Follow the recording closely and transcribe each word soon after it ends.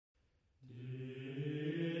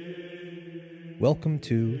Welcome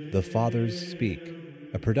to The Fathers Speak,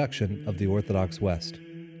 a production of the Orthodox West.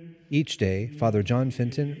 Each day, Father John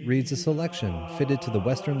Fenton reads a selection fitted to the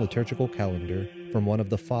Western liturgical calendar from one of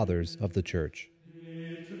the Fathers of the Church.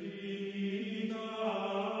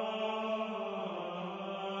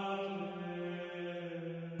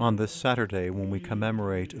 On this Saturday, when we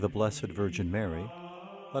commemorate the Blessed Virgin Mary,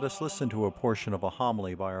 let us listen to a portion of a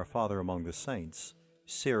homily by our Father among the Saints,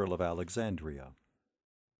 Cyril of Alexandria.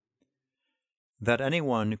 That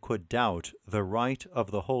anyone could doubt the right of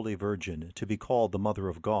the Holy Virgin to be called the Mother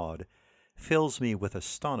of God fills me with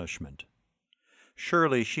astonishment.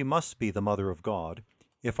 Surely she must be the Mother of God,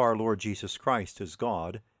 if our Lord Jesus Christ is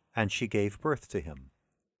God, and she gave birth to him.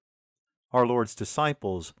 Our Lord's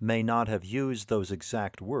disciples may not have used those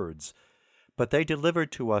exact words, but they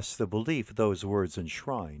delivered to us the belief those words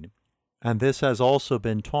enshrine, and this has also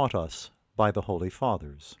been taught us by the Holy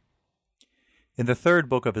Fathers. In the third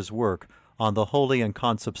book of his work on the Holy and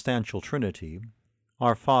Consubstantial Trinity,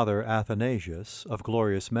 our Father Athanasius, of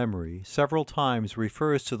glorious memory, several times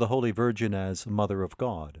refers to the Holy Virgin as Mother of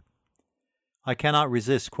God. I cannot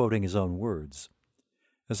resist quoting his own words.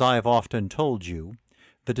 As I have often told you,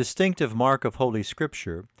 the distinctive mark of Holy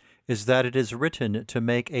Scripture is that it is written to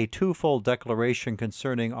make a twofold declaration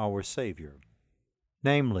concerning our Savior,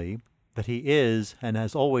 namely, that he is and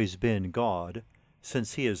has always been God,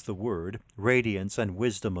 since he is the Word, radiance and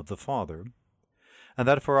wisdom of the Father, and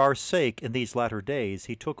that for our sake in these latter days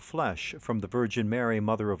he took flesh from the Virgin Mary,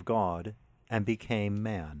 Mother of God, and became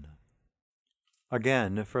man.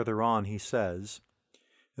 Again, further on, he says,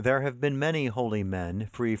 "There have been many holy men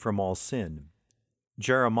free from all sin.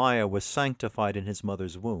 Jeremiah was sanctified in his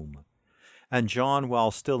mother's womb, and John,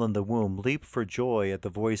 while still in the womb, leaped for joy at the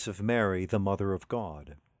voice of Mary, the Mother of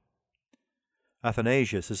God."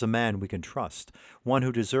 Athanasius is a man we can trust, one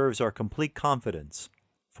who deserves our complete confidence,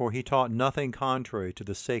 for he taught nothing contrary to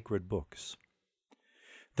the sacred books.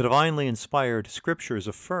 The divinely inspired Scriptures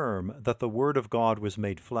affirm that the Word of God was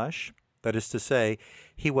made flesh, that is to say,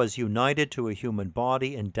 he was united to a human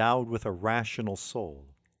body endowed with a rational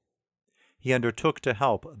soul. He undertook to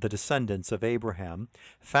help the descendants of Abraham,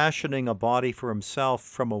 fashioning a body for himself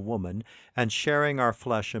from a woman and sharing our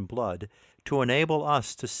flesh and blood, to enable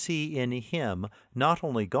us to see in him not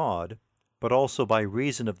only God, but also by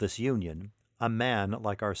reason of this union, a man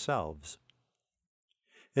like ourselves.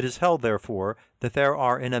 It is held, therefore, that there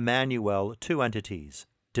are in Emmanuel two entities,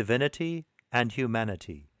 divinity and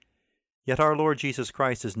humanity. Yet our Lord Jesus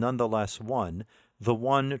Christ is nonetheless one, the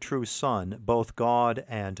one true Son, both God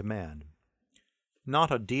and man. Not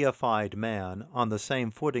a deified man on the same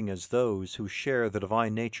footing as those who share the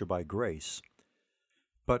divine nature by grace,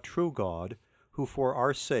 but true God, who for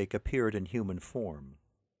our sake appeared in human form.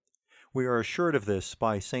 We are assured of this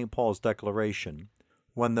by St. Paul's declaration,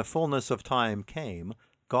 "When the fullness of time came,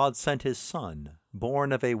 God sent his Son,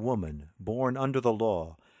 born of a woman, born under the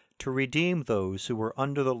law, to redeem those who were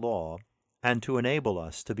under the law, and to enable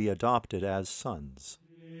us to be adopted as sons."